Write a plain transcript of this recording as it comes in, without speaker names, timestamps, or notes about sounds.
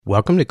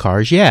Welcome to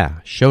Cars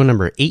Yeah, show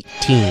number 18.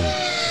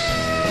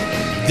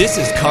 This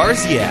is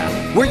Cars Yeah,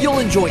 where you'll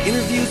enjoy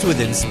interviews with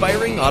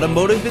inspiring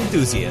automotive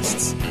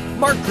enthusiasts.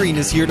 Mark Green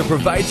is here to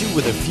provide you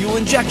with a fuel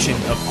injection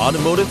of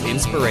automotive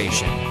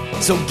inspiration.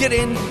 So get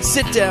in,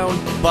 sit down,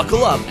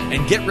 buckle up,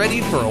 and get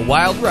ready for a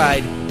wild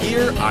ride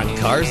here on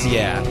Cars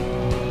Yeah.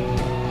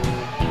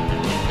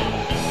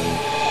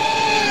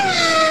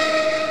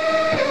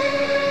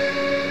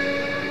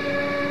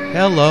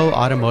 Hello,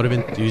 automotive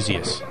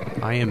enthusiasts.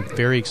 I am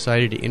very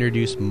excited to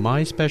introduce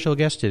my special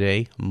guest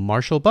today,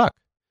 Marshall Buck.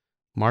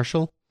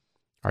 Marshall,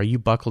 are you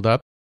buckled up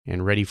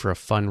and ready for a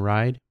fun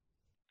ride?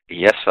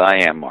 Yes,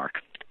 I am, Mark.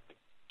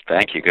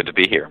 Thank you. Good to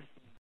be here.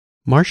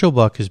 Marshall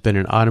Buck has been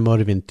an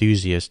automotive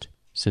enthusiast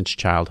since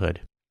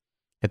childhood.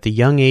 At the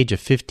young age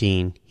of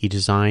 15, he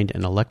designed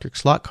an electric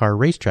slot car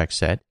racetrack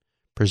set,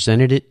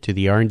 presented it to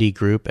the R&D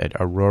group at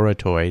Aurora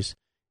Toys,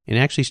 and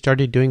actually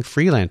started doing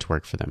freelance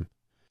work for them.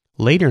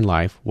 Later in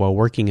life, while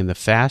working in the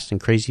fast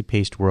and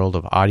crazy-paced world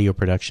of audio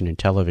production and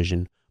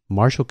television,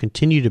 Marshall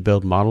continued to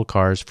build model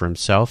cars for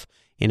himself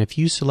and a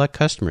few select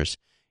customers.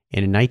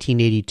 And in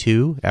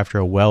 1982, after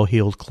a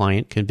well-heeled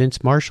client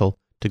convinced Marshall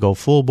to go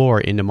full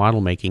bore into model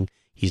making,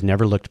 he's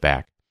never looked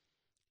back.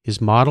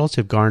 His models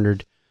have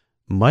garnered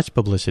much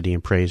publicity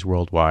and praise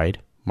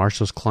worldwide.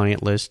 Marshall's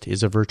client list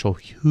is a virtual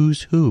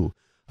who's who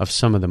of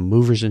some of the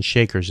movers and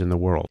shakers in the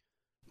world.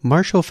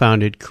 Marshall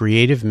founded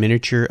Creative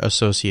Miniature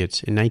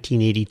Associates in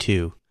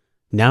 1982,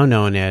 now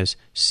known as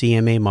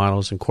CMA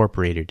Models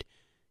Incorporated.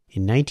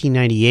 In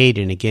 1998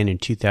 and again in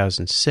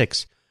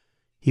 2006,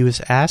 he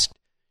was asked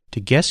to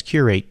guest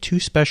curate two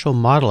special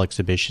model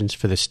exhibitions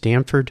for the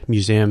Stanford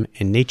Museum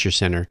and Nature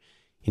Center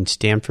in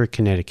Stamford,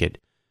 Connecticut.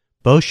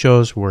 Both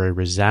shows were a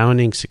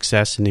resounding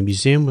success, and the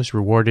museum was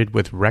rewarded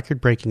with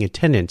record-breaking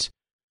attendance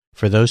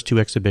for those two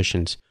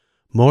exhibitions,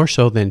 more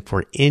so than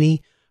for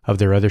any of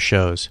their other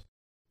shows.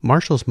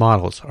 Marshall's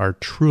models are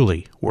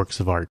truly works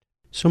of art.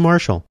 So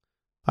Marshall,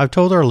 I've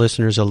told our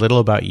listeners a little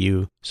about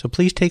you, so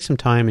please take some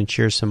time and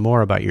share some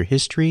more about your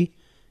history,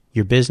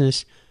 your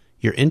business,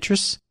 your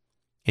interests,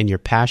 and your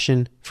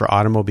passion for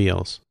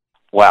automobiles.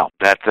 Wow,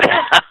 that's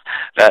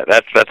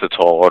a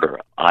tall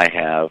order. I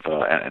have,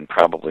 and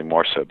probably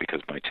more so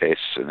because my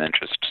tastes and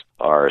interests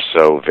are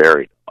so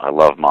varied. I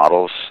love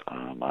models,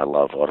 I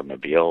love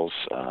automobiles,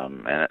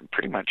 and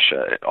pretty much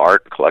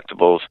art,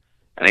 collectibles,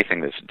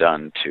 anything that's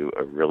done to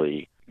a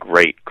really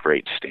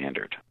great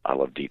standard. I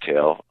love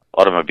detail.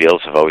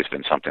 Automobiles have always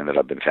been something that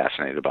I've been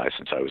fascinated by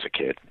since I was a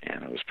kid,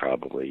 and it was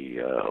probably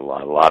a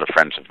lot of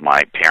friends of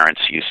my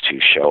parents used to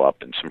show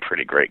up in some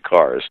pretty great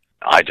cars.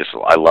 I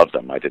loved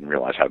them. I didn't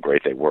realize how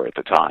great they were at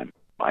the time.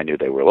 I knew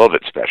they were a little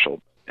bit special,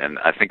 and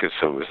I think it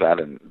was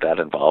that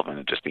involvement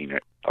and just being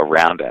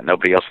around that.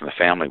 Nobody else in the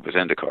family was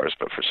into cars,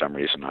 but for some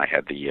reason I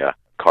had the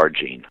car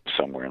gene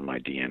somewhere in my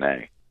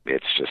DNA.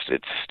 It's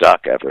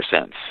stuck ever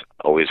since.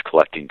 Always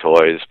collecting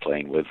toys,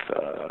 playing with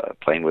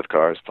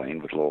cars,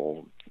 playing with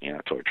little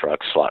toy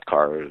trucks, slot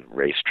cars,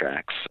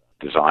 racetracks,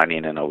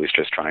 designing, and always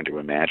just trying to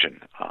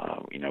imagine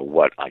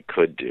what I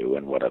could do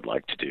and what I'd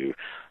like to do.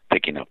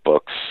 Picking up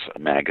books,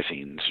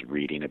 magazines,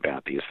 reading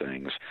about these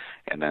things,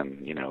 and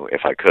then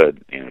if I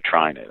could,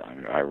 trying it.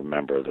 I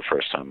remember the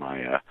first time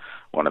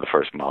one of the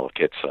first model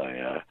kits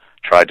I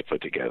tried to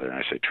put together, and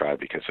I say tried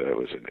because it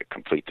was a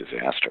complete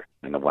disaster,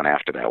 and the one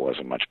after that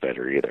wasn't much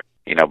better either.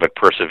 But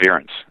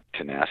perseverance,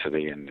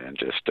 tenacity, and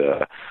just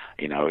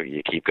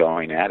you keep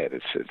going at it.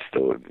 It's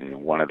the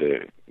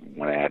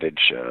one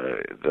adage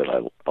that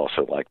I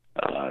also like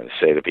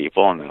say to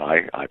people, and that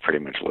I pretty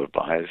much live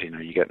by is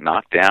you get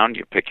knocked down,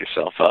 you pick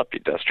yourself up, you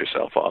dust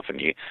yourself off,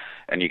 and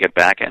you get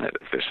back in it.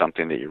 If there's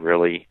something that you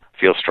really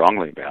feel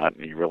strongly about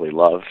and you really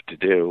love to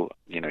do,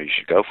 you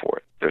should go for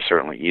it. There's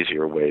certainly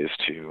easier ways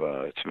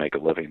to make a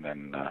living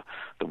than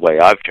the way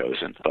I've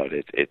chosen, but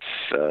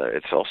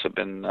it's also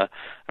been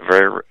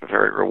very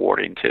very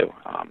rewarding too.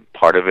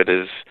 Part of it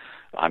is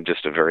I'm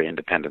just a very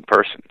independent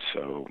person,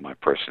 so my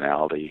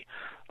personality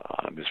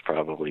is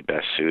probably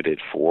best suited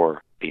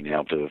for being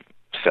able to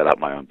set up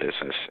my own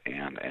business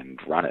and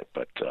run it,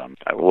 but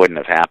it wouldn't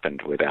have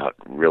happened without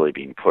really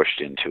being pushed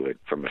into it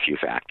from a few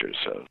factors.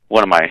 So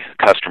one of my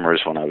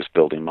customers, when I was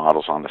building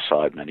models on the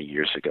side many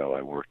years ago,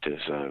 I worked as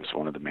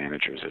one of the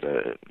managers at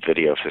a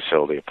video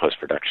facility, a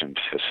post-production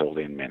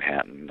facility in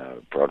Manhattan,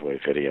 Broadway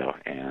Video,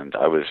 and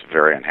I was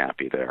very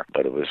unhappy there,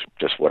 but it was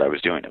just what I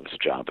was doing. It was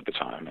a job at the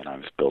time, and I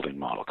was building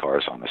model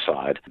cars on the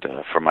side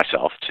for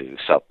myself to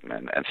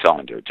supplement and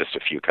selling to just a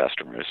few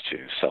customers to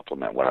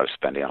supplement what I was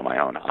spending on my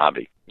own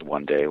hobby.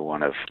 One day,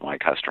 one of my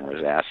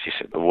customers asked, he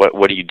said,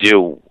 what do you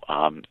do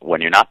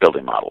when you're not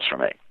building models for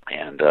me?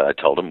 And I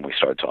told him, we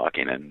started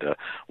talking, and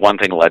one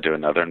thing led to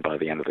another, and by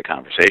the end of the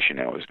conversation,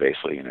 it was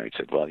basically, he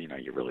said, well,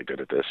 you're really good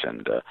at this,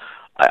 and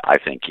I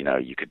think,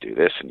 you could do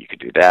this, and you could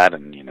do that,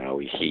 and,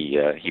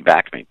 he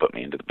backed me, put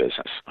me into the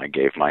business. I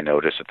gave my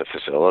notice at the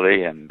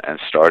facility and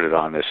started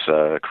on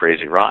this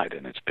crazy ride,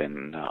 and it's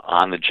been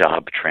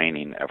on-the-job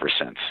training ever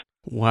since.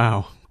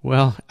 Wow.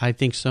 Well, I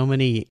think so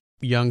many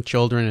young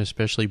children,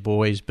 especially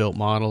boys, built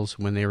models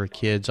when they were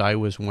kids. I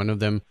was one of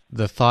them.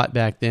 The thought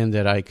back then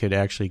that I could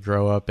actually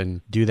grow up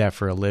and do that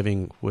for a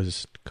living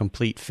was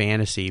complete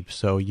fantasy.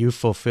 So you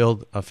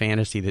fulfilled a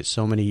fantasy that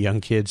so many young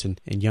kids and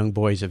young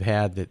boys have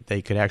had, that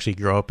they could actually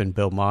grow up and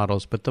build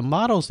models. But the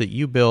models that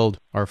you build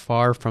are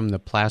far from the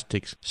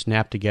plastics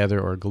snap together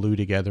or glue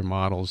together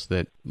models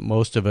that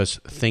most of us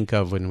think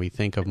of when we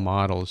think of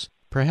models.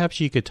 Perhaps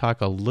you could talk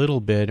a little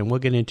bit, and we'll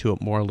get into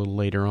it more a little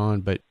later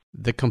on, but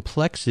the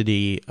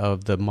complexity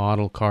of the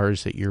model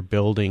cars that you're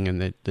building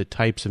and the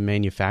types of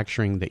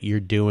manufacturing that you're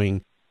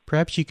doing,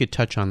 perhaps you could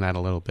touch on that a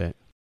little bit.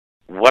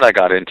 What I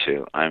got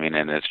into,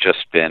 and it's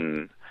just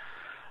been,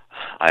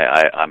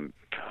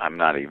 I'm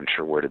not even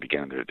sure where to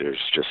begin. There's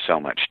just so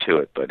much to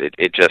it, but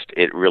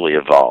it really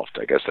evolved.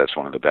 I guess that's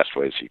one of the best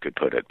ways you could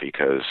put it,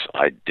 because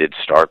I did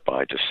start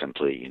by just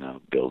simply,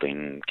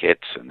 building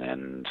kits and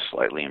then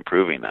slightly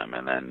improving them,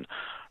 and then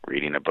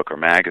reading a book or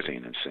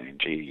magazine and saying,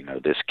 gee,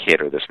 this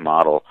kit or this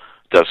model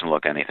doesn't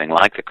look anything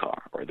like the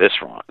car, or this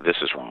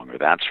is wrong, or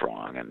that's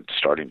wrong, and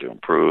starting to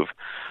improve,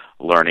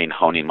 learning,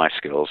 honing my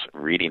skills,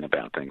 reading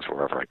about things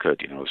wherever I could.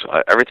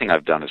 So everything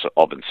I've done has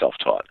all been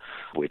self-taught,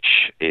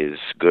 which is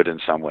good in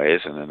some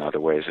ways, and in other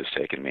ways it's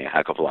taken me a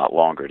heck of a lot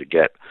longer to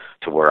get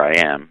to where I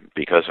am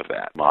because of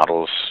that.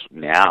 Models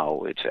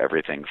now, it's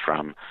everything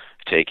from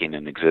taking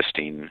an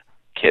existing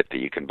kit that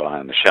you can buy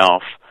on the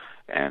shelf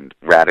and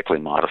radically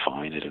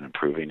modifying it and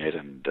improving it,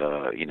 and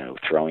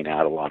throwing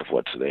out a lot of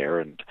what's there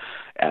and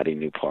adding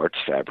new parts,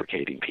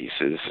 fabricating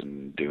pieces,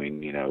 and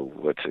doing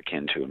what's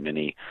akin to a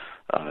mini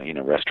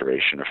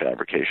restoration or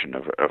fabrication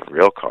of a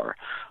real car,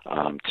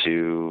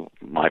 to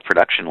my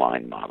production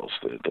line models,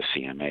 the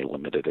CMA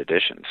limited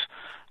editions,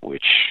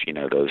 which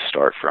those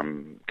start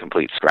from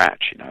complete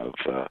scratch,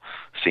 of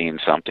seeing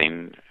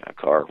something, a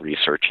car,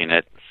 researching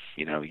it.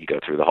 You go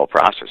through the whole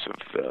process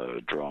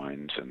of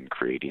drawings and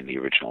creating the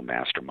original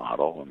master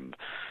model, and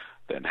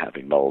then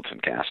having molds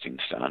and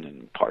castings done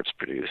and parts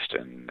produced,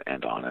 and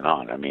on and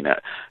on.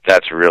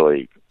 That's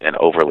really an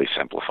overly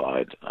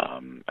simplified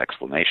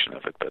explanation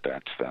of it, but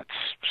that's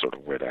sort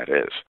of where that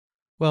is.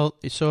 Well,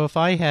 so if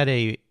I had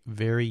a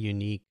very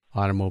unique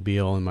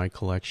automobile in my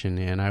collection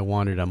and I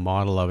wanted a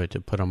model of it to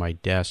put on my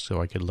desk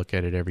so I could look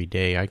at it every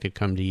day, I could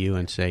come to you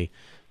and say,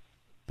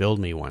 build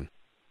me one.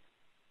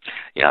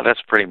 Yeah,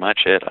 that's pretty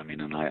much it.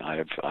 And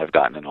I've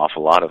gotten an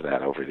awful lot of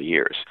that over the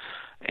years,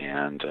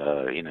 and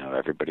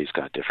everybody's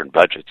got different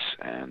budgets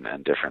and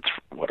different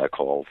what I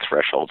call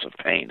thresholds of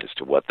pain as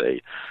to what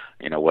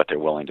they're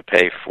willing to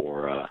pay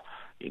for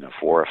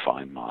for a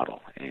fine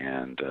model.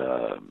 And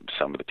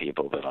some of the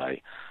people that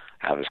I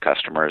have as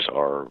customers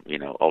are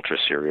ultra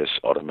serious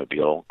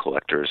automobile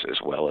collectors as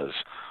well as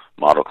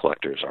model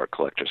collectors, art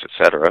collectors,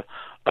 etc.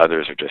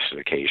 Others are just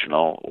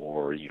occasional,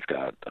 or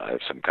I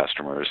have some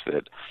customers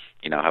that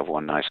have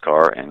one nice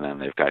car and then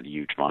they've got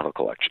huge model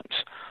collections.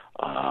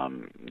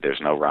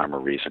 There's no rhyme or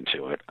reason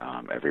to it.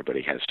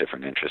 Everybody has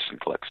different interests and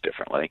collects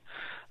differently,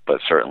 but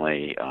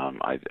certainly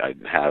I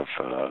have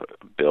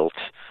built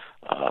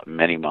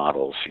many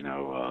models,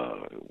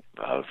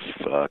 of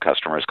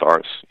customers'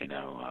 cars,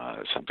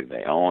 something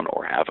they own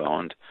or have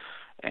owned,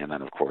 and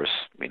then of course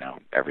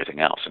everything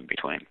else in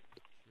between.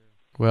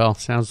 Well,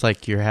 sounds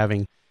like you're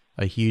having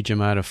a huge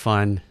amount of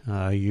fun.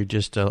 You're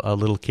just a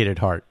little kid at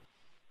heart.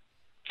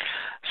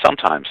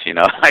 Sometimes,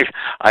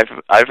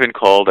 I've been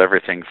called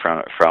everything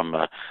from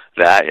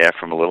that,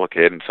 from a little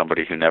kid and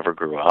somebody who never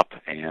grew up,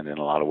 and in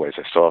a lot of ways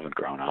I still haven't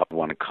grown up.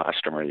 One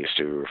customer used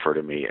to refer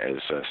to me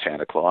as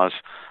Santa Claus.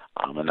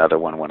 Another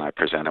one, when I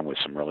present him with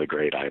some really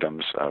great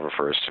items,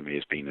 refers to me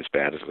as being as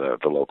bad as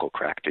the local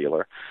crack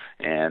dealer,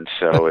 and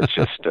so it's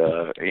just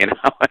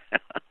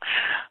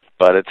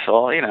but it's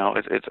all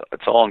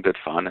it's all in good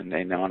fun, and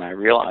and I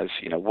realize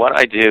what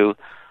I do.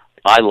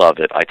 I love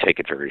it. I take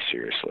it very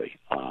seriously.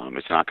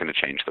 It's not going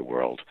to change the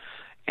world.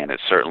 And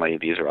it's certainly,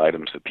 these are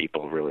items that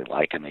people really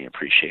like and they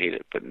appreciate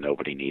it, but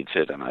nobody needs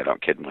it. And I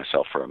don't kid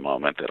myself for a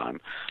moment that I'm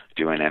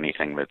doing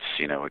anything that's,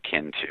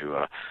 akin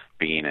to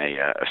being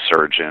a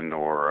surgeon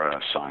or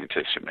a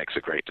scientist who makes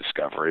a great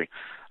discovery.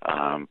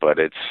 But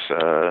it's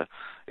a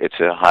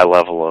high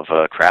level of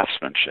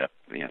craftsmanship.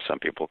 Some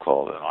people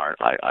call it art.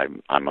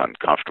 I'm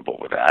uncomfortable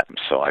with that,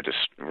 so I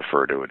just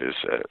refer to it as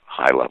a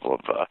high level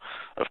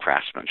of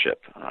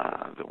craftsmanship,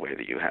 the way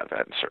that you have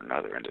that in certain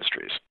other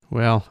industries.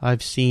 Well,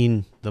 I've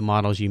seen the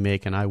models you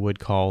make, and I would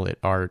call it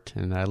art.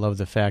 And I love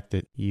the fact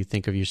that you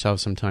think of yourself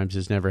sometimes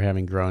as never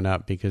having grown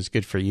up, because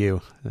good for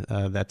you.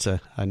 That's a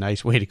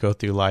nice way to go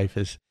through life,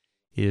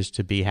 is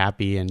to be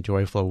happy and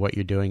joyful of what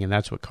you're doing, and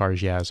that's what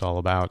Cars Yeah is all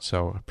about.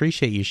 So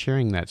appreciate you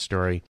sharing that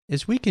story.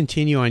 As we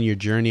continue on your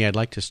journey, I'd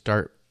like to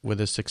start with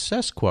a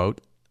success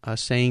quote, a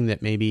saying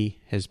that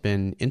maybe has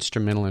been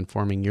instrumental in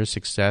forming your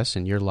success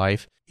in your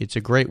life. It's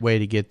a great way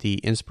to get the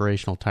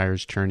inspirational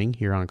tires turning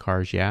here on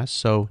Cars Yeah.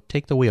 So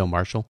take the wheel,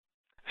 Marshall.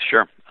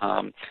 Sure.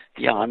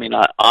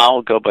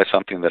 I'll go by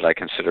something that I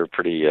consider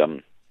pretty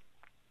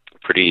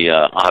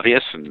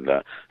obvious and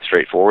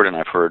straightforward, and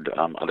I've heard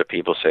other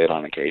people say it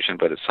on occasion,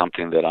 but it's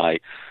something that I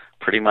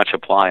pretty much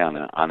apply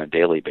on a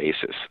daily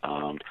basis,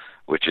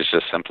 which is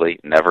just simply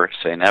never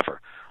say never,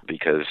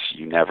 because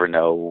you never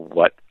know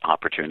what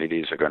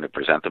opportunities are going to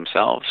present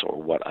themselves or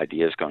what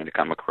idea is going to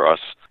come across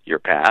your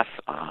path,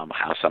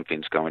 how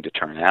something's going to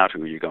turn out,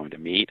 who you're going to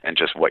meet, and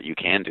just what you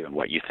can do and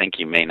what you think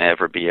you may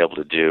never be able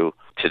to do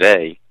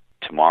today.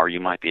 Tomorrow you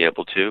might be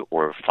able to,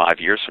 or 5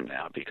 years from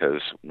now,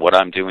 because what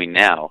I'm doing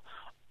now,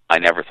 I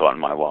never thought in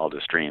my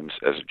wildest dreams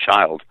as a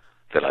child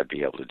that I'd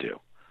be able to do.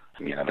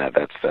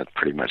 That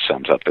pretty much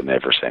sums up the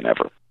never say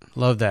never.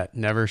 Love that.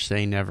 Never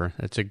say never.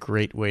 That's a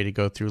great way to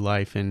go through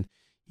life. And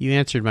you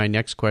answered my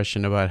next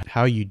question about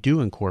how you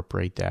do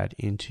incorporate that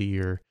into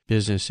your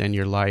business and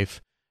your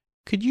life.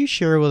 Could you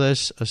share with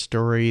us a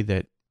story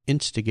that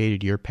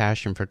instigated your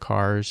passion for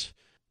cars?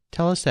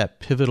 Tell us that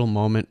pivotal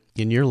moment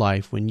in your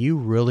life when you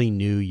really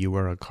knew you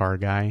were a car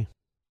guy.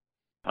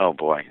 Oh,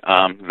 boy.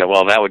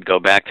 Well, that would go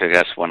back to, I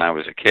guess, when I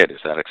was a kid. Is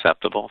that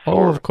acceptable?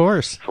 Of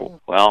course.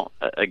 Well,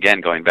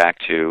 again, going back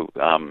to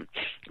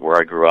where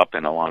I grew up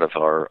and a lot of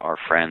our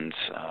friends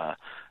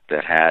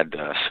that had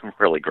some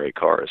really great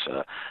cars.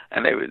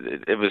 And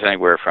it was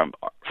anywhere from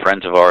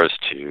friends of ours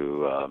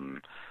to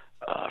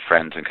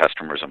friends and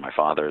customers of my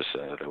father's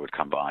that would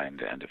come by and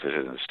to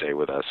visit and stay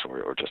with us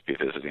or just be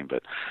visiting.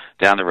 But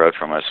down the road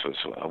from us was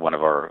one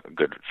of our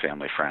good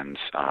family friends.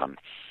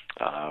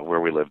 Where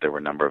we lived, there were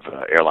a number of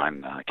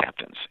airline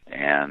captains,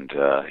 and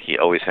he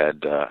always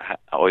had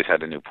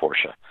a new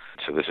Porsche.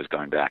 So this is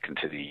going back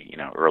into the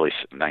early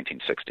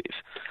 1960s.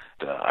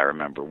 I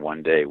remember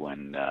one day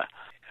when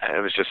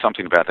it was just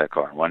something about that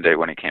car. One day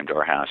when he came to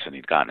our house and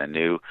he'd gotten a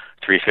new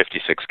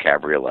 356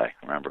 Cabriolet.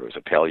 Remember, it was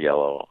a pale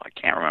yellow. I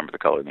can't remember the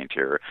color of the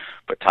interior,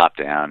 but top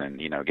down, and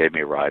gave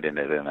me a ride in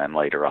it. And then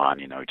later on,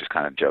 he just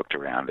kind of joked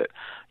around it.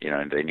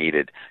 And he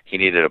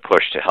needed a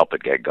push to help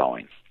it get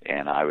going.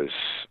 And I was,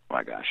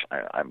 my gosh,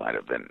 I might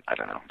have been, I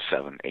don't know,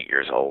 7, 8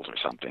 years old or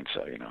something.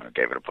 So, I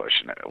gave it a push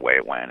and away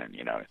it went. And,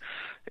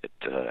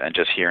 and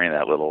just hearing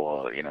that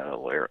little,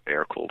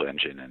 air-cooled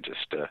engine and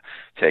just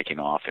taking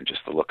off and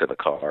just the look of the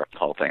car, the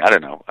whole thing. I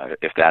don't know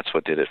if that's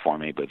what did it for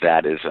me, but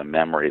that is a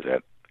memory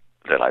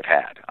that I've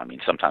had. I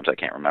mean, sometimes I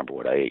can't remember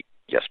what I ate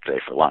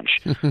yesterday for lunch,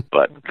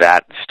 but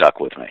that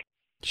stuck with me.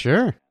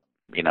 Sure.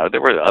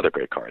 There were other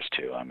great cars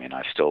too. I mean,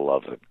 I still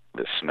love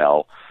the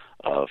smell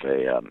of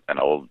an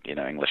old,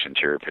 English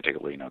interior,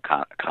 particularly,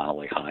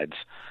 Connolly hides.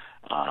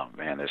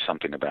 Man, there's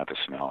something about the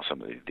smell.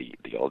 Some of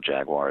the old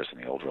Jaguars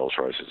and the old Rolls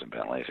Royces and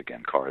Bentleys,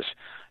 again, cars,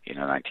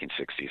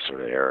 1960s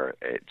sort of era.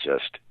 It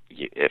just,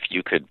 if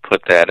you could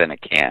put that in a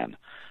can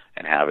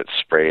and have it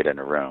sprayed in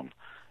a room,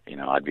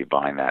 I'd be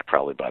buying that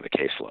probably by the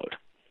caseload.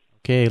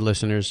 Okay,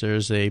 listeners,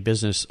 there's a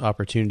business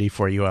opportunity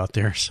for you out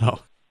there. So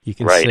you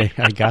can right. say,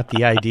 I got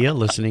the idea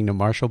listening to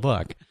Marshall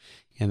Buck,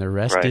 and the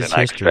rest right. is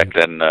and history. I expect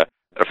then a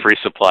free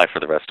supply for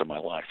the rest of my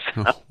life.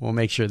 We'll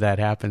make sure that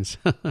happens.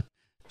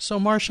 So,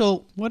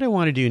 Marshall, what I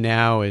want to do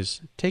now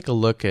is take a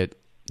look at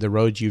the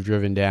roads you've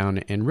driven down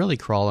and really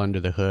crawl under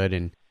the hood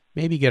and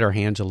maybe get our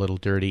hands a little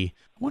dirty.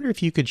 I wonder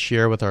if you could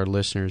share with our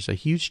listeners a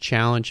huge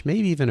challenge,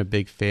 maybe even a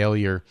big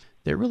failure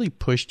that really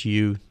pushed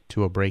you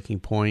to a breaking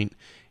point,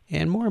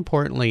 and more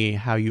importantly,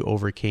 how you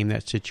overcame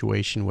that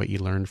situation, what you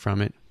learned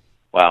from it.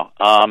 Wow.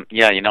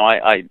 Yeah,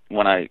 I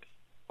when I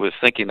was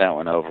thinking that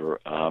one over,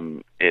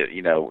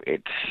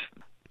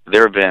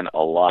 there have been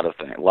a lot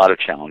of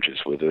challenges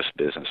with this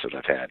business that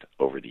I've had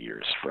over the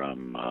years.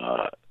 From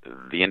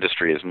the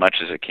industry, as much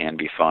as it can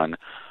be fun,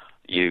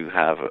 you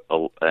have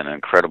an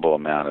incredible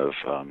amount of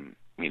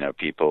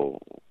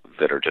people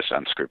that are just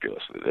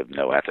unscrupulous. They have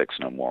no ethics,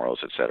 no morals,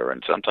 etc.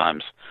 And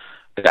sometimes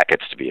that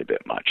gets to be a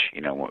bit much,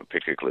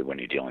 particularly when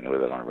you're dealing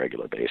with it on a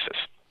regular basis.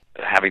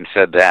 Having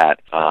said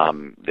that,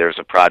 there's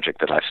a project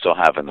that I still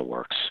have in the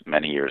works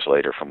many years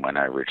later from when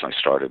I originally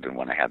started and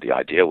when I had the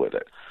idea with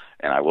it.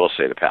 And I will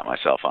say, to pat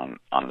myself on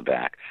the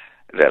back,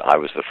 that I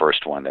was the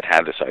first one that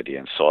had this idea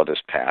and saw this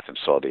path and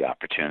saw the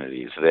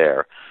opportunities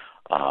there.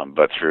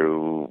 But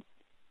through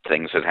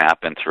things that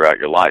happen throughout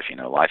your life,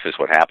 life is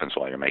what happens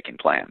while you're making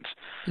plans.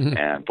 Mm-hmm.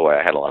 And boy,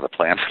 I had a lot of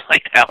plans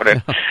laid out,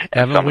 and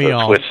some of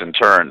the twists and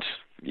turns.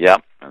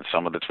 Yep, and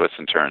some of the twists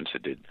and turns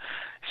it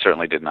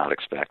certainly did not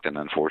expect, and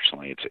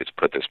unfortunately, it's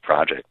put this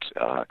project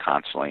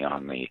constantly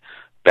on the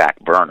back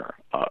burner,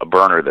 a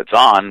burner that's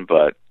on,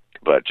 but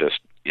just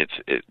it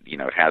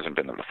hasn't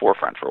been in the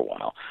forefront for a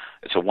while.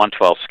 It's a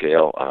 1/12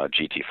 scale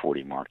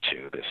GT40 Mark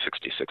II, the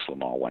 '66 Le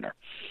Mans winner,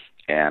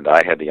 and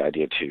I had the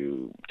idea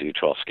to do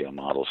 12 scale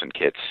models and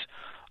kits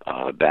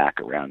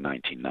back around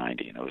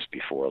 1990, and it was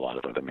before a lot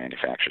of other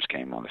manufacturers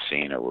came on the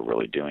scene or were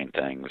really doing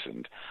things.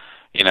 And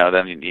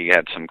then you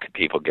had some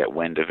people get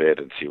wind of it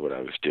and see what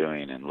I was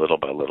doing, and little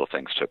by little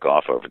things took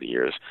off over the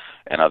years,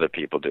 and other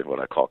people did what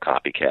I call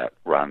copycat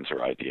runs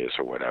or ideas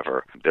or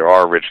whatever. There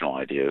are original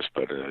ideas,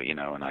 but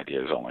an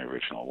idea is only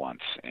original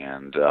once.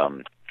 And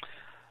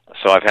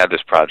so I've had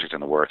this project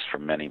in the works for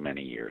many,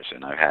 many years,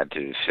 and I've had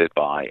to sit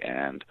by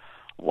and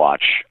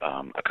watch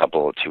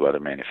two other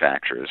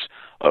manufacturers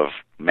of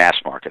mass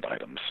market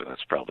items. So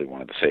that's probably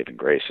one of the saving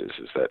graces,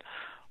 is that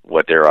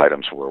what their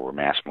items were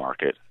mass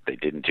market. They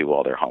didn't do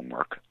all their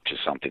homework, which is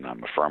something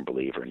I'm a firm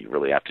believer in. You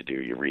really have to do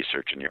your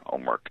research and your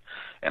homework.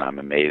 And I'm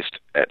amazed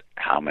at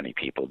how many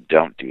people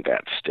don't do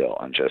that still.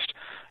 And just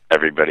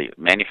everybody,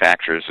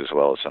 manufacturers as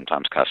well as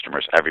sometimes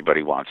customers,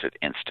 everybody wants it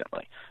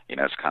instantly.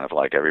 It's kind of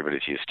like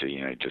everybody's used to,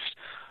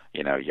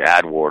 you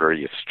add water,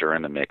 you stir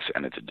in the mix,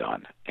 and it's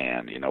done.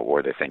 And,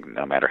 or they think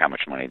no matter how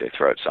much money they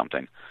throw at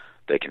something,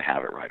 they can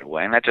have it right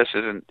away. And that just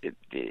isn't,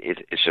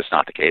 it's just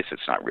not the case.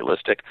 It's not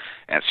realistic.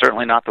 And it's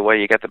certainly not the way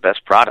you get the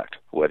best product,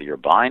 whether you're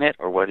buying it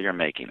or whether you're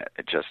making it.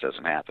 It just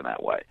doesn't happen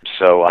that way.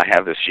 So I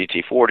have this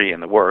GT40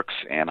 in the works,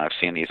 and I've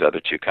seen these other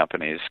two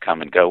companies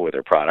come and go with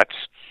their products.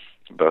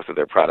 Both of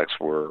their products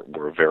were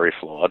very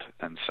flawed,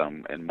 and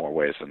some in more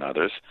ways than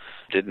others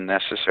didn't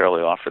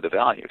necessarily offer the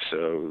value.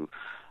 So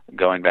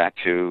going back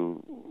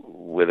to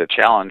with a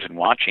challenge and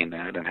watching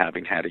that and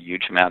having had a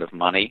huge amount of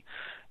money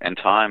and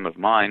time of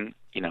mine,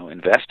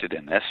 invested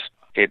in this,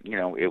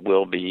 it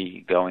will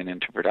be going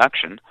into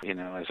production.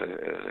 As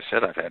I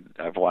said,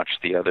 I've watched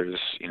the others,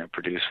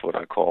 produce what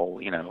I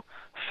call,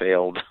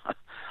 failed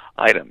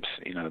items.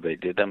 They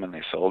did them and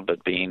they sold, but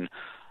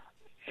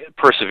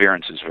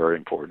perseverance is very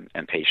important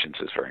and patience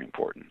is very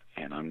important.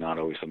 And I'm not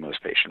always the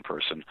most patient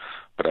person,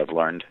 but I've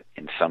learned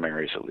in some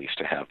areas at least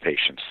to have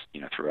patience,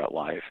 throughout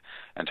life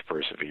and to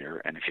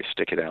persevere. And if you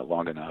stick it out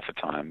long enough at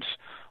times,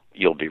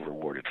 you'll be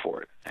rewarded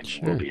for it, and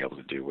Sure. you will be able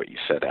to do what you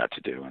set out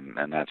to do.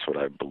 And that's what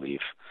I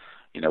believe,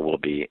 will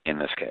be in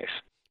this case.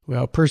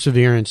 Well,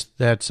 perseverance,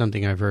 that's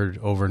something I've heard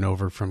over and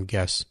over from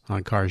guests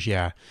on cars.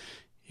 Yeah,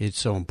 it's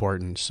so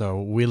important.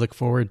 So we look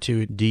forward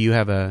to, do you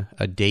have a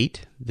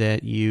date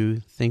that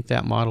you think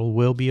that model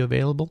will be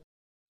available?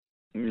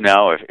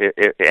 No,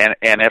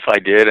 if I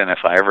did, and if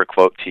I ever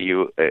quote to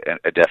you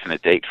a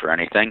definite date for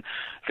anything,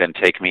 then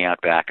take me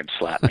out back and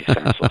slap me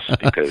senseless,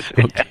 because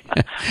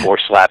or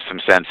slap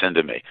some sense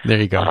into me. There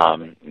you go.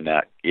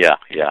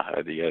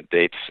 The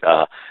dates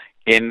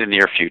in the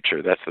near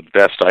future. That's the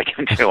best I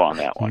can do on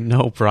that one.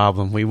 No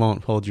problem. We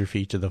won't hold your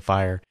feet to the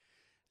fire.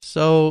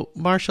 So,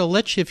 Marshall,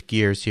 let's shift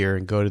gears here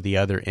and go to the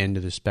other end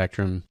of the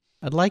spectrum.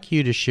 I'd like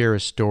you to share a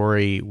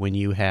story when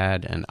you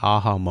had an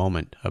aha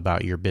moment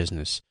about your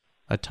business.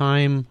 A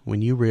time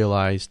when you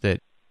realized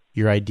that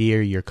your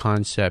idea, your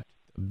concept,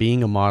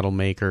 being a model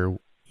maker,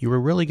 you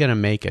were really going to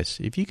make us.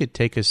 If you could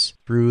take us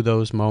through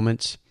those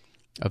moments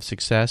of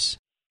success.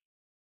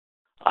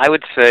 I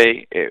would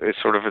say it's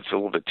a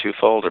little bit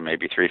twofold or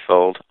maybe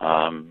threefold.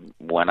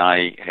 When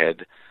I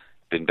had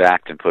been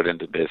backed and put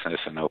into business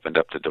and opened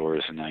up the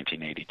doors in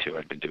 1982,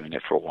 I'd been doing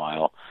it for a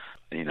while,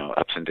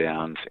 ups and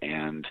downs,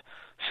 and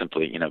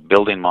simply,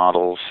 building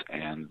models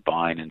and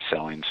buying and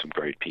selling some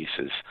great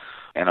pieces.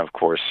 And of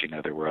course,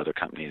 there were other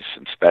companies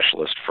and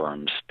specialist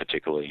firms,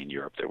 particularly in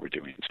Europe, that were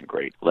doing some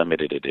great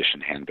limited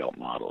edition hand-built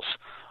models.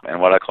 And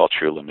what I call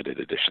true limited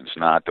editions,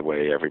 not the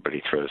way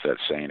everybody throws that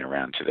saying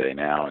around today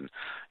now, and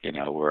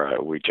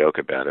where we joke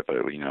about it, but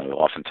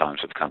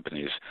oftentimes with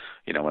companies,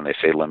 when they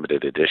say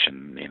limited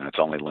edition, it's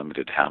only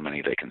limited how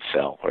many they can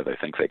sell or they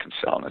think they can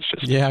sell, and it's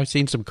just I've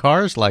seen some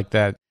cars like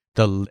that,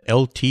 the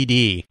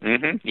LTD.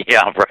 Mm-hmm.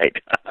 Yeah, right.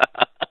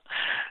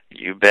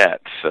 You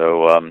bet.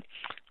 So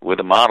with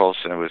the models,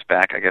 and it was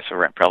back, I guess,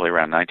 probably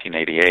around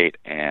 1988,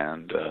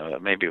 and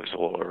maybe it was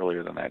a little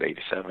earlier than that,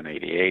 87,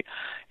 88,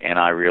 and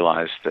I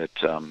realized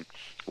that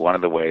one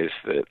of the ways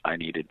that I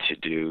needed to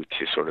do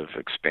to sort of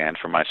expand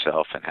for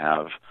myself and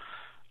have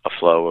a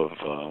flow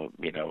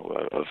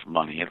of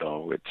money,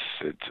 though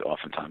it's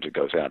oftentimes it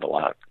goes out a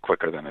lot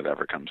quicker than it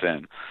ever comes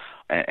in,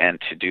 and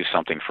to do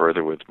something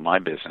further with my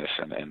business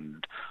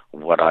and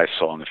what I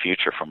saw in the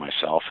future for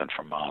myself and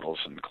for models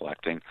and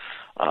collecting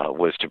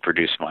was to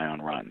produce my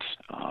own runs,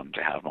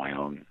 to have my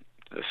own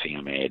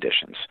CMA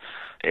editions.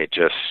 It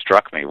just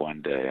struck me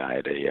one day. I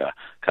had a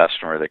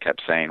customer that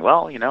kept saying,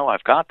 well,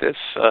 I've got this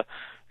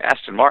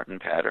Aston Martin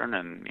pattern,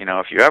 and,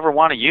 if you ever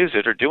want to use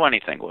it or do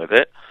anything with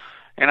it.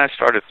 And I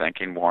started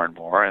thinking more and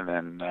more, and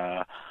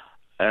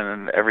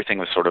then everything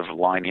was sort of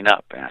lining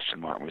up. Aston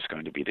Martin was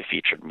going to be the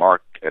featured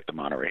mark at the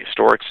Monterey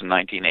Historics in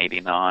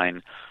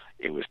 1989.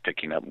 It was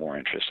picking up more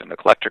interest in the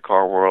collector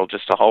car world.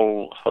 Just a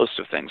whole host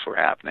of things were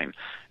happening.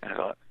 And I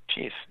thought,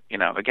 geez,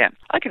 again,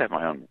 I could have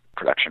my own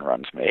production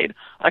runs made.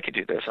 I could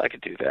do this. I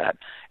could do that.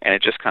 And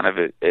it just kind of,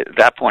 at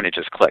that point, it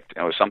just clicked.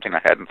 It was something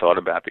I hadn't thought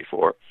about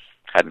before,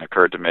 hadn't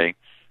occurred to me.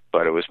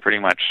 But it was pretty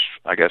much,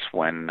 I guess,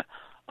 when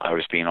I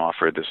was being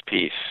offered this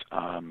piece,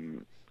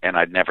 and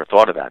I'd never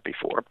thought of that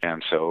before.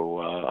 And so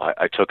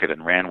I took it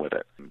and ran with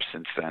it.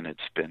 Since then,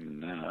 it's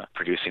been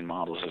producing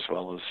models as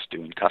well as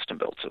doing custom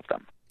builds of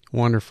them.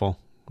 Wonderful.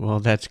 Well,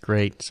 that's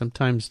great.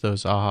 Sometimes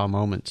those aha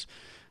moments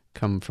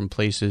come from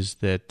places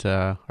that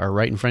are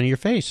right in front of your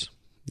face.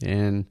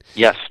 And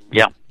yes,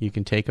 yeah, you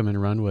can take them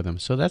and run with them.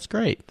 So that's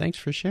great. Thanks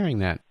for sharing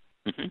that.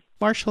 Mm-hmm.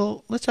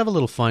 Marshall, let's have a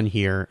little fun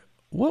here.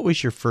 What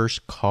was your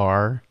first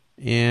car,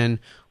 and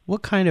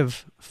what kind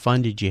of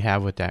fun did you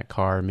have with that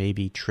car?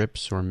 Maybe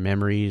trips or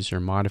memories or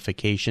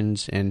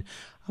modifications? And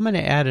I'm going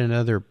to add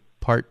another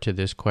part to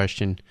this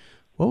question.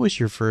 What was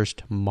your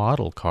first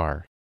model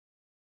car?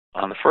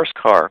 on the first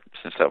car,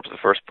 since that was the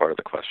first part of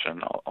the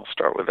question, I'll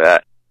start with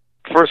that.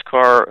 First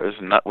car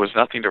was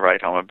nothing to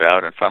write home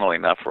about, and funnily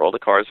enough, for all the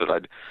cars that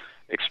I'd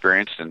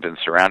experienced and been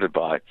surrounded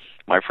by,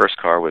 my first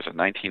car was a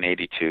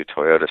 1982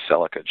 Toyota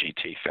Celica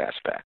GT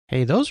Fastback.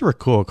 Hey, those were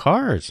cool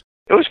cars.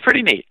 It was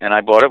pretty neat, and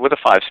I bought it with a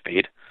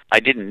 5-speed. I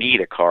didn't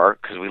need a car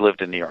because we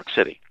lived in New York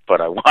City, but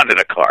I wanted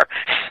a car.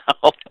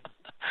 So,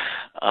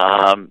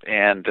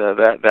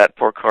 that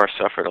poor car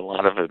suffered a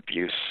lot of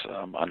abuse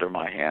under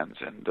my hands,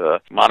 and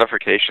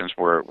modifications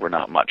were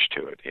not much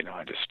to it. You know,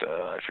 I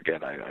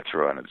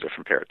threw on a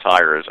different pair of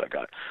tires. I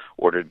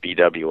ordered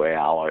BWA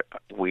alloy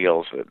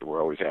wheels that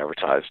were always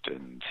advertised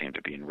and seemed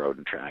to be in Road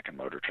and Track and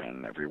Motor Trend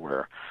and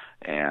everywhere,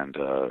 and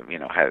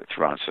had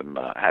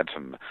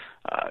some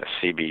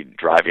CB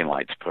driving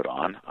lights put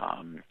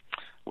on,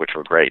 which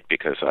were great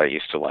because I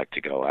used to like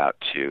to go out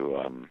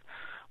to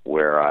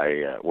where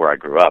I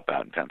grew up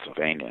out in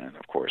Pennsylvania, and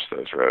of course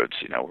those roads,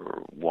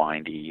 were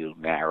windy,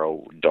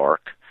 narrow,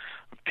 dark,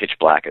 pitch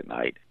black at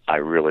night. I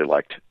really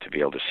liked to be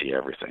able to see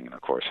everything, and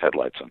of course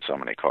headlights on so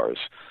many cars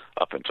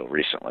up until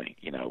recently,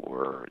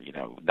 were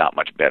not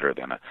much better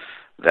than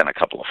a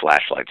couple of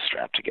flashlights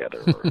strapped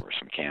together or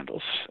some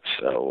candles.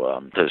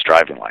 So those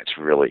driving lights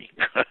really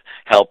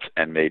helped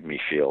and made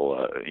me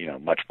feel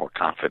much more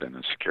confident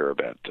and secure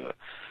about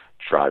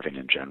driving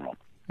in general.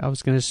 I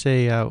was going to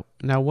say,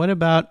 now what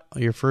about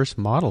your first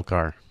model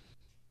car?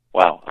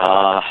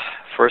 Wow,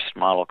 first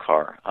model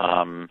car.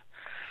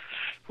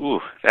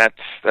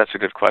 That's a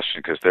good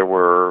question because there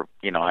were,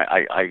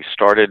 I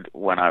started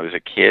when I was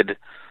a kid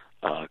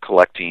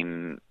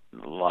collecting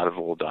a lot of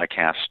old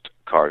die-cast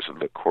cars of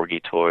the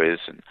Corgi toys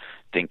and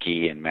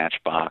Dinky and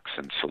Matchbox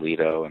and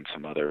Solito and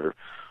some other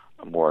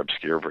more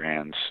obscure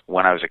brands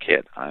when I was a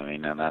kid. I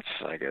mean, and I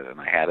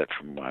had it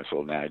from when I was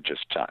little. Now it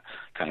just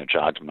kind of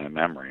jogs my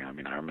memory. I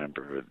mean, I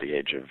remember at the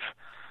age of,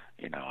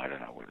 I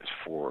don't know, what it was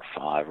 4 or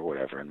 5 or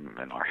whatever,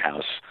 in our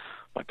house,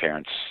 my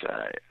parents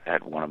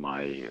had one of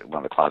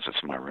the closets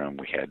in my room.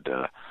 We had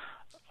a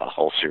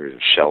whole series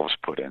of shelves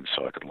put in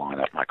so I could line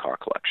up my car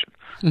collection.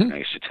 Mm-hmm. And I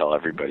used to tell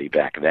everybody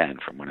back then,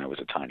 from when I was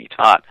a tiny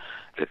tot,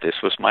 that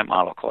this was my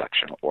model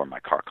collection or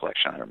my car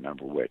collection. I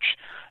remember which.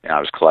 And I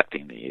was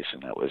collecting these,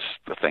 and that was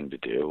the thing to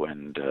do.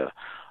 And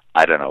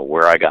I don't know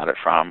where I got it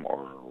from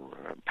or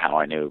how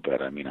I knew,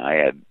 but I mean, I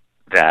had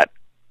that,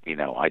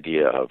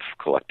 idea of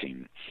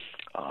collecting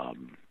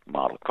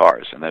model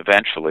cars. And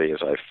eventually, as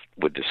I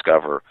would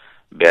discover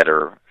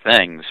better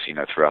things,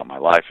 throughout my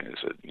life, and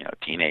as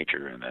a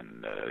teenager and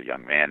then a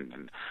young man,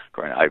 and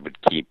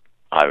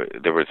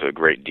there was a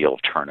great deal of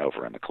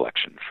turnover in the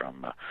collection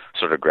from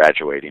sort of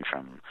graduating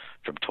from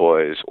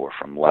toys or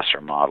from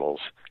lesser models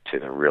to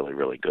the really,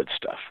 really good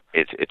stuff.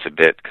 It's a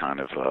bit kind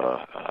of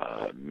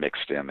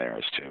mixed in there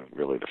as to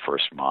really the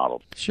first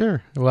model.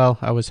 Sure. Well,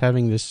 I was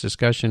having this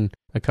discussion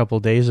a couple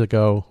days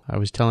ago. I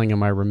was telling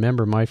him I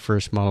remember my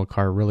first model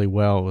car really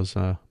well. It was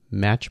a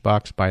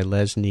Matchbox by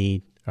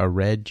Lesney, a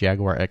red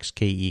Jaguar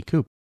XKE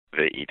coupe.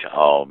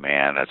 Oh,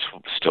 man, that's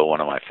still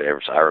one of my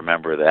favorites. I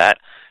remember that.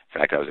 In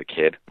fact, I was a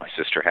kid. My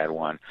sister had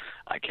one.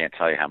 I can't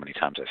tell you how many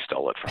times I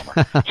stole it from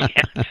her.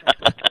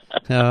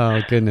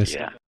 Oh, goodness.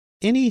 Yeah.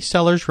 Any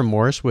seller's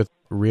remorse with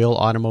real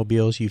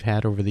automobiles you've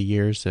had over the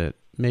years, that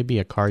maybe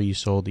a car you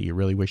sold that you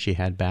really wish you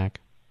had back?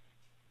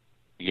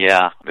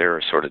 Yeah, there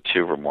are sort of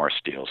two remorse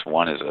deals.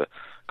 One is a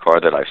car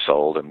that I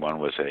sold, and one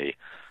was a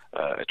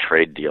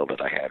trade deal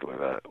that I had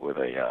with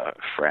a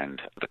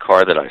friend. The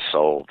car that I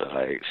sold that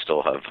I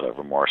still have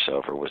remorse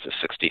over was a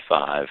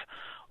 '65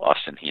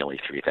 Austin Healey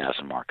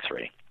 3000 Mark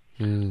III.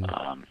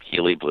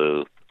 Healey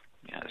blue,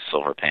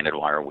 silver painted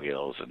wire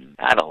wheels, and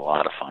I had a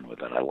lot of fun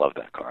with it. I love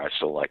that car. I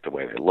still like the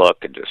way they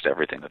look and just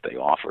everything that they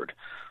offered,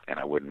 and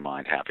I wouldn't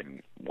mind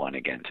having one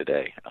again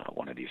today,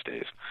 one of these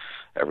days.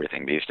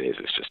 Everything these days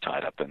is just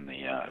tied up in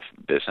the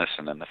business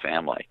and in the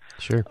family.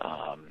 Sure.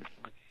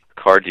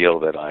 Car deal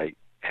that I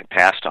had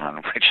passed on,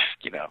 which,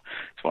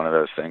 it's one of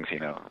those things,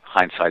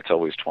 hindsight's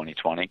always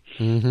 20/20.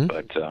 Mm-hmm.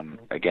 But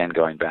again,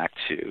 going back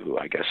to,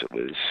 I guess it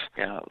was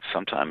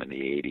sometime in the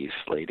 80s,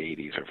 late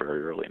 80s or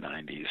very early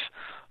 90s,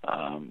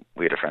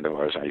 we had a friend of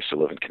ours. I used to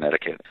live in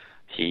Connecticut.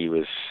 He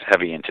was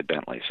heavy into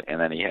Bentleys,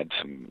 and then he had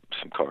some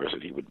cars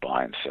that he would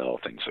buy and sell,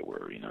 things that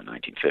were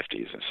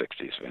 1950s and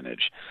 60s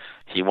vintage.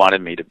 He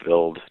wanted me to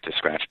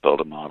scratch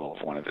build a model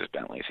of one of his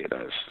Bentleys. He had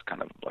this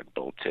kind of like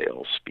boat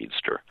tail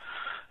speedster.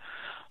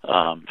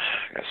 I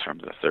guess from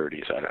the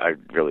 30s. I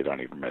really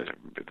don't even remember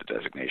the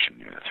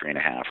designation,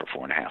 3.5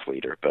 or 4.5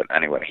 liter. But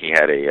anyway, he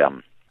had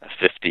a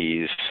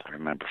 50s. I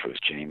remember if it was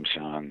James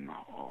Young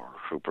or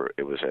Hooper.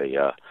 It was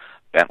a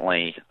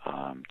Bentley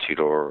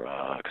two-door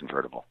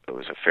convertible. It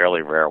was a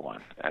fairly rare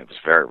one. It was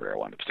a very rare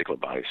one. The particular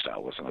body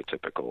style wasn't a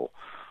typical,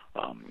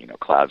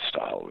 cloud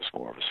style. It was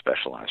more of a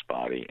specialized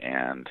body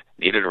and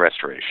needed a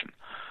restoration.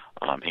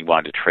 He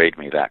wanted to trade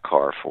me that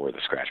car for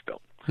the scratch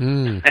build.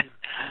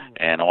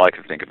 And all I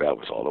could think about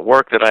was all the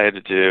work that I had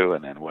to do,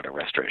 and then what a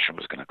restoration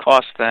was going to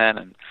cost then.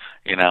 And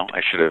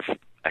I should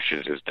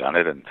have just done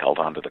it and held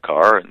on to the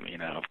car.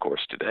 And of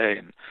course today,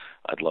 and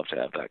I'd love to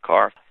have that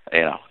car.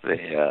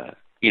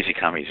 Easy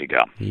come, easy go.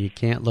 You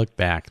can't look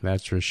back,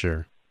 that's for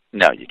sure.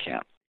 No, you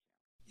can't.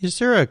 Is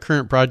there a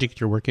current project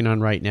you're working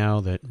on right now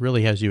that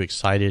really has you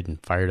excited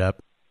and fired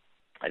up?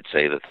 I'd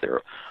say that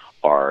there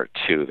are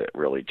two that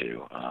really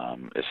do.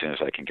 As soon as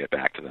I can get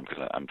back to them,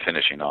 because I'm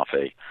finishing off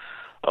a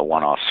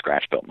one-off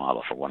scratch-built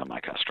model for one of my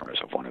customers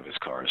of one of his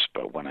cars.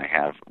 But when I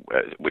have,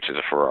 which is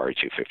a Ferrari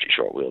 250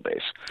 short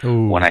wheelbase,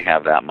 Ooh. When I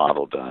have that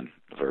model done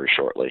very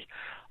shortly,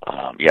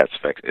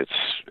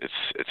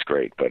 it's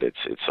great. But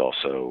it's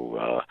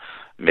also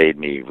made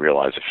me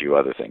realize a few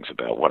other things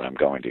about what I'm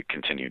going to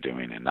continue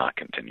doing and not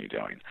continue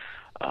doing.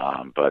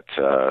 But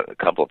a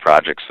couple of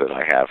projects that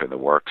I have in the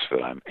works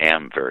that I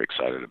am very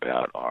excited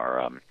about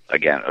are,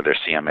 again, they're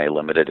CMA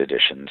limited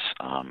editions.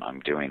 I'm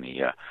doing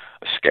the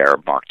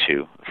Scarab Mark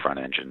II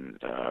front-engine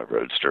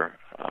Roadster.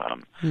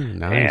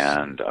 Nice.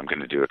 And I'm going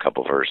to do a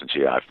couple versions.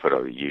 Yeah, I've put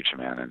a huge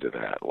amount into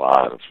that, a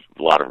lot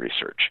of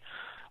research.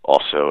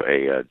 Also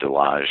a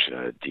Delage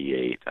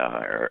D8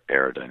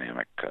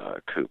 aerodynamic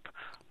coupe,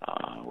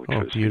 which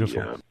was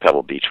beautiful. the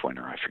Pebble Beach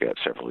winner, I forget,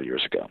 several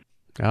years ago.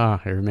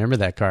 Ah, I remember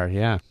that car,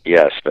 yeah.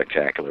 Yeah,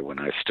 spectacular. When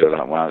I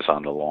was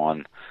on the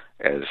lawn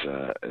as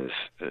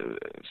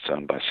it's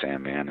owned by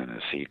Sam Mann, and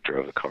as he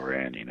drove the car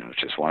in,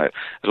 it's one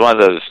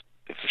of those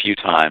few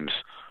times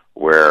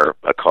where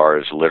a car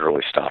has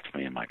literally stopped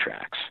me in my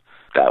tracks.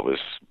 That was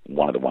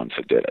one of the ones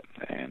that did it,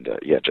 and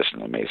just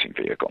an amazing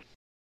vehicle.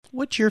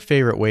 What's your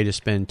favorite way to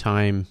spend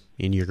time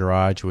in your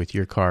garage with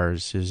your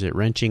cars? Is it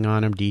wrenching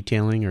on them,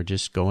 detailing, or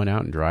just going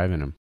out and driving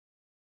them?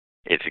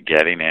 It's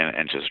getting in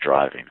and just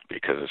driving,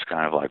 because it's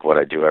kind of like what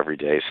I do every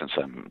day since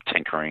I'm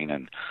tinkering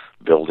and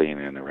building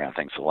and around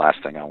things. The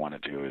last thing I want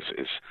to do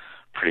is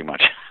pretty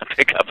much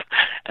pick up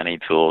any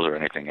tools or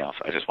anything else.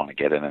 I just want to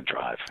get in and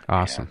drive.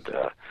 Awesome.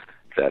 And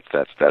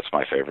that's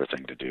my favorite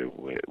thing to do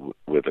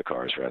with the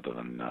cars, rather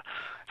than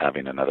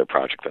having another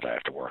project that I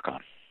have to work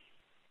on.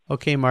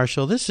 Okay,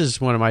 Marshall, this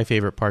is one of my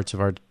favorite parts of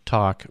our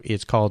talk.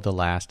 It's called The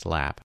Last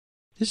Lap.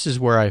 This is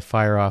where I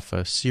fire off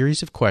a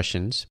series of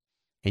questions,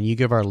 and you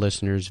give our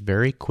listeners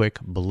very quick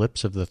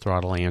blips of the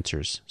throttle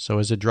answers. So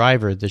as a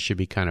driver, this should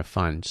be kind of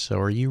fun. So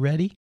are you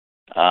ready?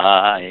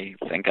 I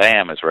think I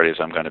am as ready as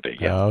I'm going to be,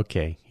 yeah.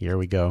 Okay, here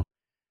we go.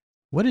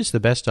 What is the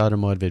best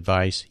automotive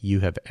advice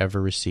you have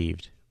ever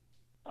received?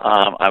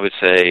 I would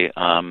say,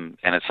 and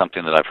it's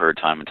something that I've heard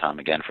time and time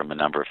again from a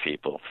number of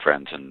people,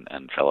 friends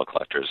and fellow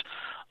collectors,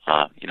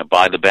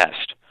 buy the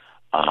best.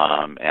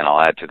 And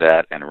I'll add to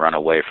that, and run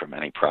away from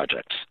any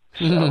projects.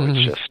 So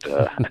it's just,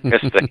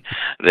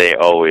 they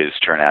always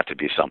turn out to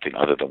be something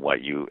other than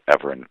what you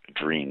ever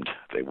dreamed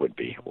they would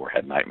be or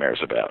had nightmares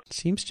about.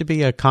 Seems to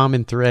be a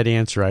common thread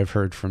answer I've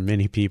heard from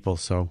many people,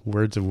 so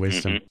words of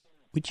wisdom. Mm-hmm.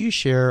 Would you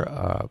share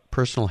a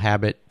personal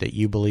habit that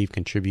you believe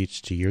contributes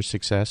to your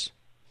success?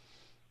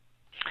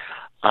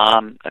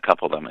 A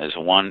couple of them.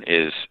 One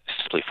is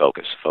simply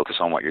focus. Focus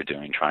on what you're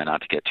doing. Try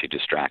not to get too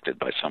distracted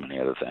by so many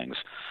other things,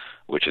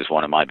 which is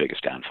one of my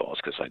biggest downfalls,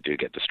 because I do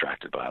get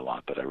distracted by a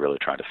lot, but I really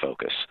try to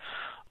focus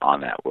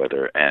on that,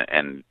 whether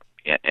and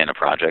in a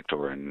project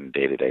or in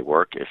day-to-day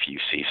work. If you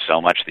see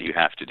so much that you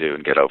have to do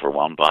and get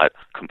overwhelmed by it,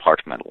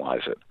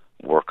 compartmentalize it.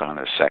 Work on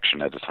a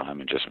section at a time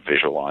and just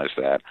visualize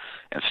that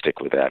and stick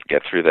with that.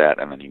 Get through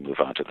that, and then you move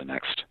on to the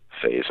next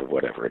phase of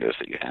whatever it is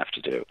that you have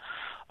to do.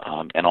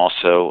 And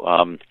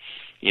also,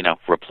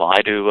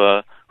 reply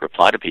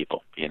to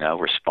people.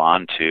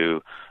 Respond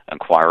to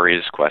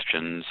inquiries,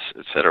 questions,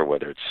 etc.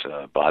 Whether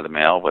it's by the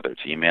mail, whether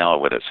it's email, or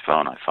whether it's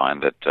phone. I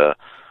find that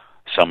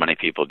so many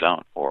people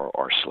don't, or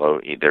are slow.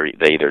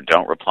 They either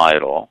don't reply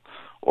at all,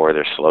 or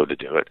they're slow to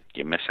do it.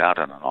 You miss out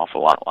on an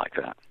awful lot like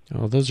that.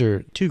 Well, those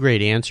are two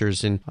great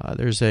answers. And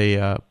there's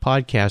a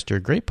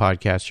great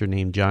podcaster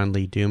named John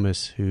Lee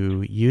Dumas,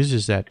 who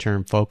uses that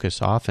term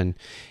focus often.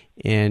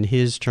 And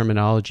his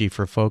terminology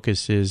for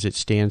focus is it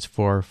stands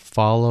for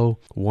follow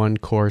one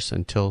course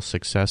until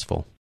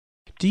successful.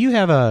 Do you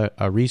have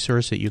a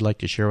resource that you'd like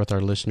to share with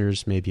our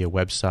listeners, maybe a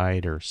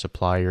website or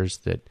suppliers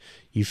that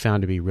you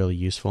found to be really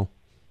useful?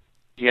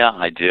 Yeah,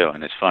 I do.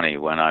 And it's funny,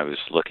 when I was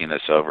looking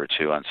this over,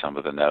 too, on some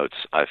of the notes,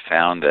 I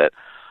found that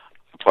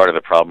part of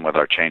the problem with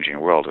our changing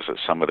world is that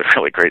some of the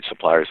really great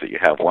suppliers that you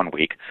have one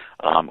week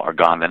are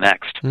gone the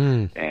next.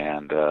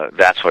 And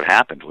that's what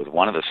happened with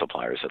one of the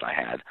suppliers that I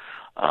had.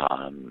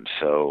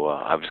 So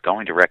I was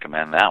going to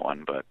recommend that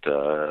one, but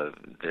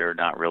they're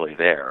not really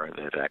there.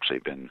 They've actually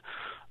been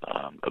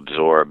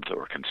absorbed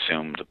or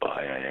consumed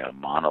by a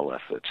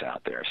monolith that's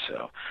out there.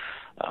 So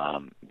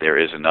there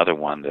is another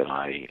one that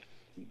I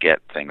get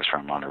things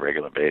from on a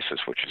regular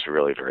basis, which is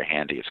really very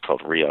handy. It's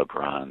called Rio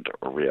Grande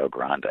or Rio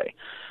Grande,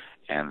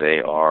 and they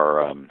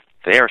are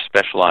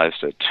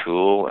specialized a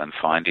tool and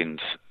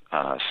findings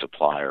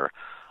supplier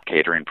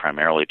catering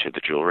primarily to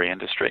the jewelry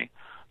industry.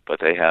 But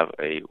they have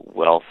a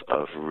wealth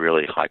of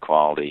really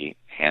high-quality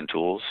hand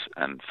tools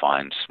and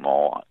fine,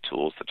 small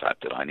tools, the type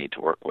that I need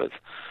to work with,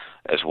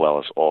 as well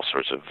as all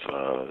sorts of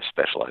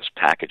specialized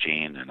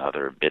packaging and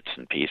other bits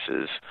and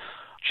pieces.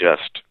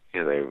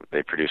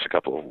 They produce a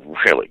couple of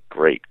really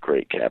great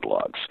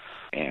catalogs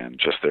and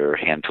just their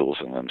hand tools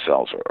in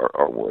themselves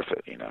are worth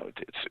it.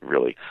 It's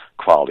really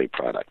quality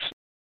products.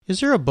 Is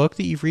there a book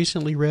that you've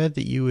recently read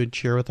that you would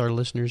share with our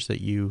listeners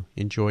that you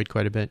enjoyed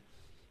quite a bit?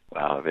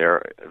 Wow,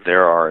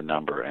 there are a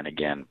number, and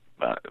again,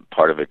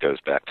 part of it goes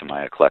back to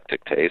my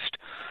eclectic taste.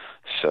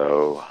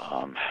 So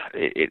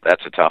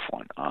that's a tough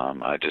one.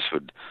 I just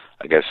would,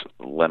 I guess,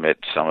 limit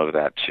some of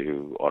that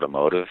to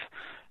automotive,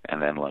 and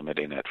then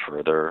limiting it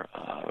further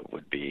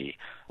would be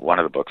one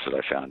of the books that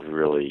I found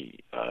really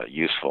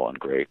useful and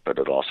great, but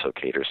it also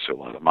caters to a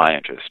lot of my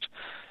interest,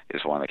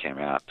 is one that came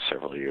out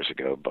several years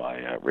ago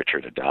by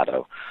Richard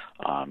Adoto,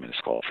 and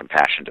it's called From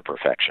Passion to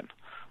Perfection.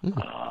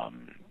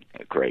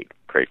 A great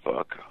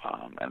book,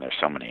 and there's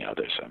so many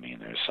others. I mean,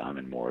 there's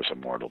Simon Moore's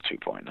Immortal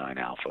 2.9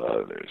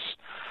 Alpha.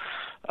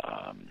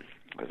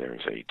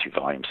 There's a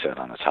 2-volume set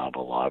on Ataba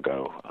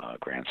Lago,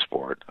 Grand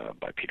Sport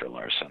by Peter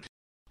Larson.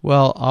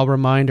 Well, I'll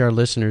remind our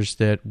listeners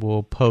that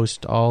we'll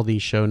post all the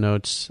show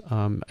notes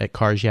at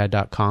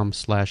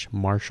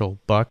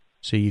carsyeah.com/MarshallBuck,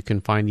 so you can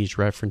find these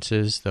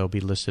references. They'll be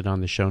listed on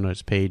the show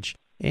notes page.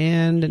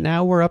 And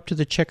now we're up to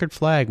the checkered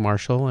flag,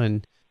 Marshall,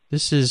 and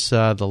this is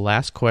the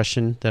last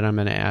question that I'm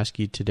going to ask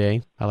you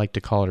today. I like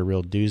to call it a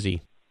real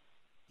doozy.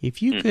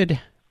 If you could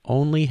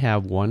only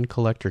have one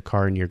collector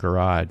car in your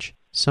garage,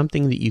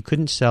 something that you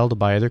couldn't sell to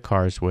buy other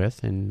cars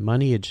with, and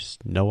money is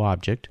just no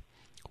object,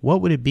 what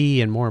would it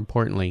be, and more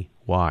importantly,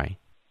 why?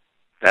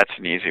 That's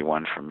an easy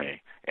one for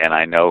me, and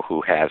I know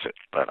who has it,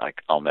 but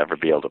I'll never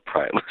be able to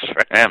pry it loose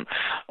for him.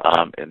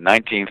 In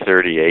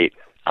 1938,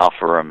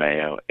 Alfa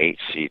Romeo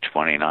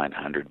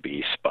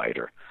HC2900B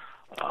Spider.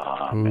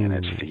 And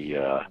it's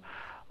the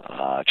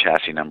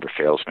chassis number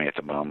fails me at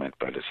the moment,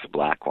 but it's the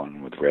black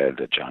one with red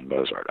that John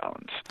Mozart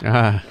owns.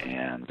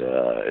 And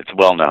it's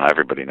well known.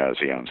 Everybody knows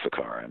he owns the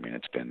car. I mean,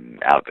 it's been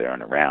out there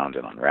and around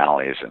and on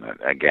rallies, and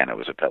it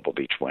was a Pebble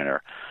Beach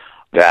winner.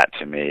 That,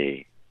 to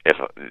me,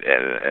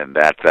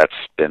 that's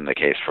been the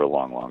case for a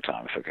long, long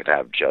time. If I could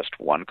have just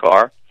one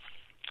car,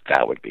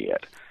 that would be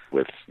it,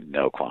 with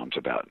no qualms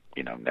about,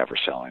 never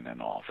selling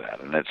and all of that.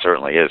 And it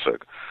certainly is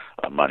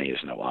a money is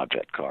no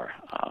object car,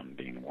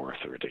 being worth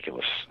a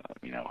ridiculous,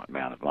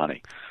 amount of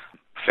money.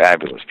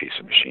 Fabulous piece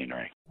of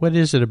machinery. What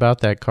is it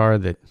about that car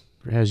that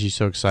has you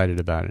so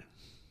excited about it?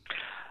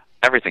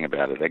 Everything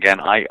about it. Again,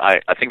 I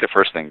think the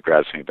first thing that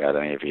grabs me about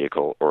any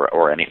vehicle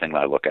or anything that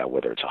I look at,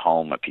 whether it's a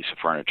home, a piece of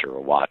furniture,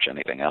 a watch,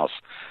 anything else,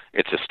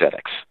 it's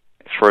aesthetics.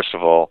 First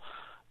of all,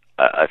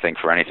 I think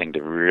for anything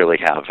to really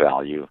have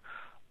value,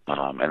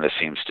 and this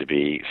seems to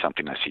be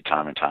something I see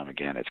time and time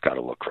again, it's got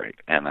to look great,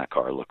 and that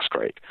car looks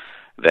great.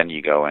 Then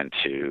you go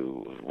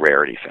into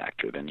rarity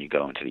factor. Then you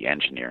go into the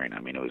engineering.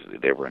 I mean,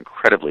 they were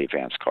incredibly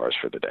advanced cars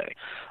for the day.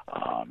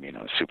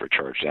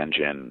 Supercharged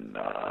engine.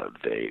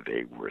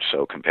 They were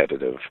so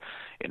competitive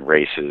in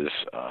races.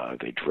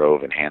 They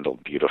drove and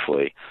handled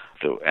beautifully.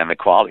 And the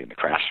quality and the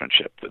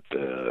craftsmanship that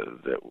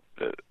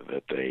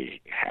they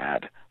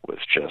had was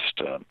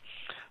just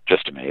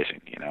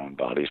amazing. And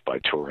bodies by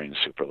Touring,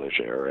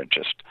 Superleggera, and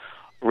just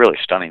really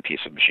stunning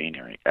piece of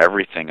machinery.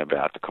 Everything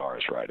about the car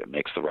is right. It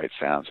makes the right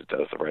sounds. It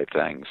does the right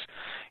things.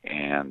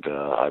 And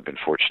I've been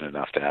fortunate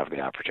enough to have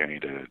the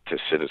opportunity to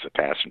sit as a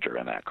passenger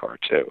in that car,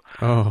 too.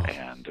 Oh.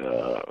 And,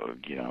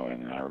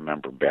 and I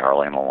remember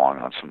barreling along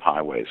on some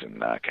highways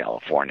in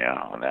California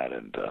on that.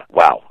 And,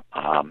 wow.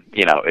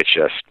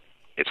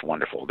 It's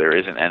wonderful. There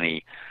isn't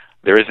any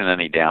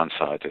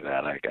downside to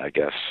that, I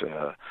guess,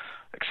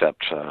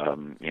 except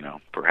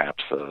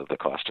perhaps the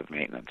cost of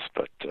maintenance.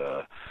 But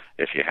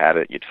if you had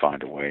it, you'd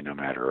find a way, no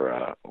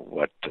matter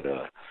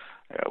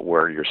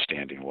where your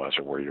standing was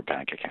or where your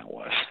bank account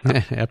was.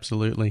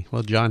 Absolutely.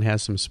 Well, John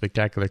has some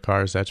spectacular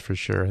cars, that's for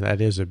sure.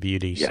 That is a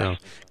beauty. Yes. So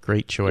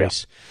great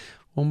choice. Yeah.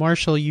 Well,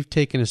 Marshall, you've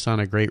taken us on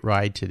a great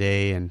ride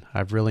today, and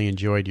I've really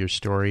enjoyed your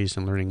stories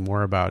and learning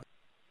more about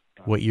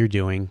what you're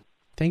doing.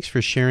 Thanks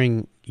for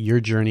sharing your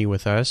journey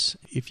with us.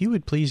 If you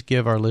would please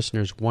give our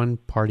listeners one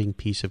parting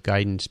piece of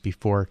guidance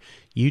before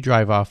you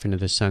drive off into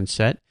the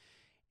sunset,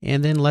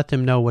 and then let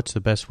them know what's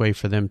the best way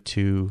for them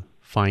to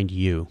find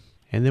you.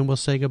 And then we'll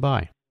say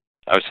goodbye.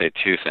 I would say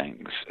two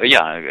things.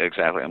 Yeah,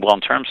 exactly. Well,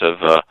 in terms of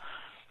the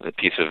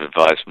piece of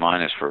advice,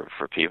 mine is for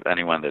people,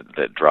 anyone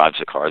that drives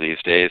a car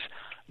these days,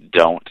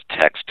 don't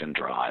text and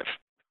drive.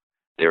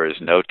 There is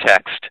no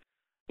text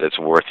that's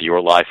worth your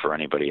life or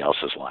anybody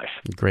else's life.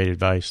 Great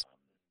advice.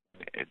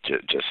 It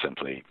just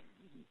simply,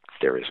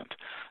 there isn't.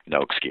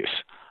 No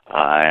excuse.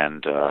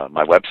 And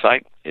my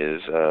website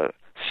is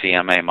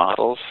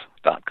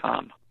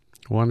cmamodels.com.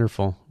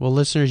 Wonderful. Well,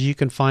 listeners, you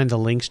can find the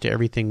links to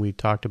everything we've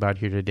talked about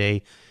here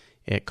today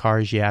at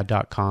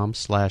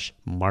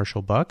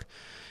carsyeah.com/MarshallBuck.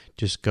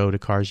 Just go to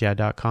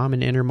carsyeah.com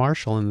and enter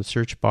Marshall in the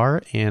search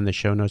bar, and the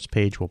show notes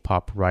page will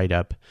pop right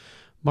up.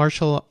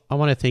 Marshall, I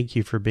want to thank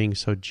you for being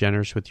so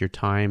generous with your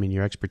time and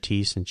your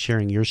expertise and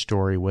sharing your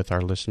story with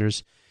our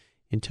listeners.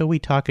 Until we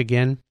talk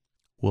again,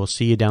 we'll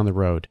see you down the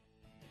road.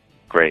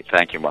 Great.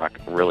 Thank you, Mark.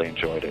 Really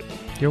enjoyed it.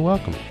 You're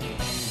welcome.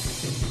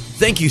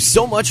 Thank you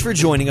so much for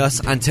joining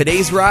us on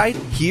today's ride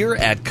here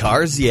at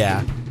Cars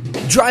Yeah.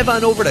 Drive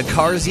on over to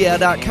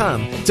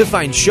carsyeah.com to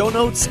find show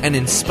notes and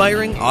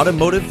inspiring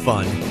automotive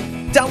fun.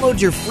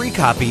 Download your free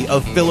copy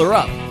of Filler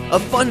Up, a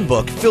fun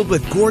book filled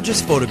with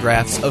gorgeous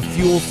photographs of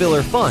fuel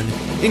filler fun,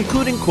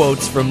 including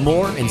quotes from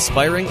more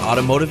inspiring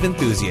automotive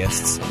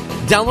enthusiasts.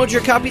 Download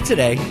your copy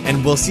today,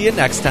 and we'll see you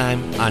next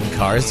time on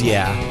Cars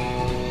Yeah!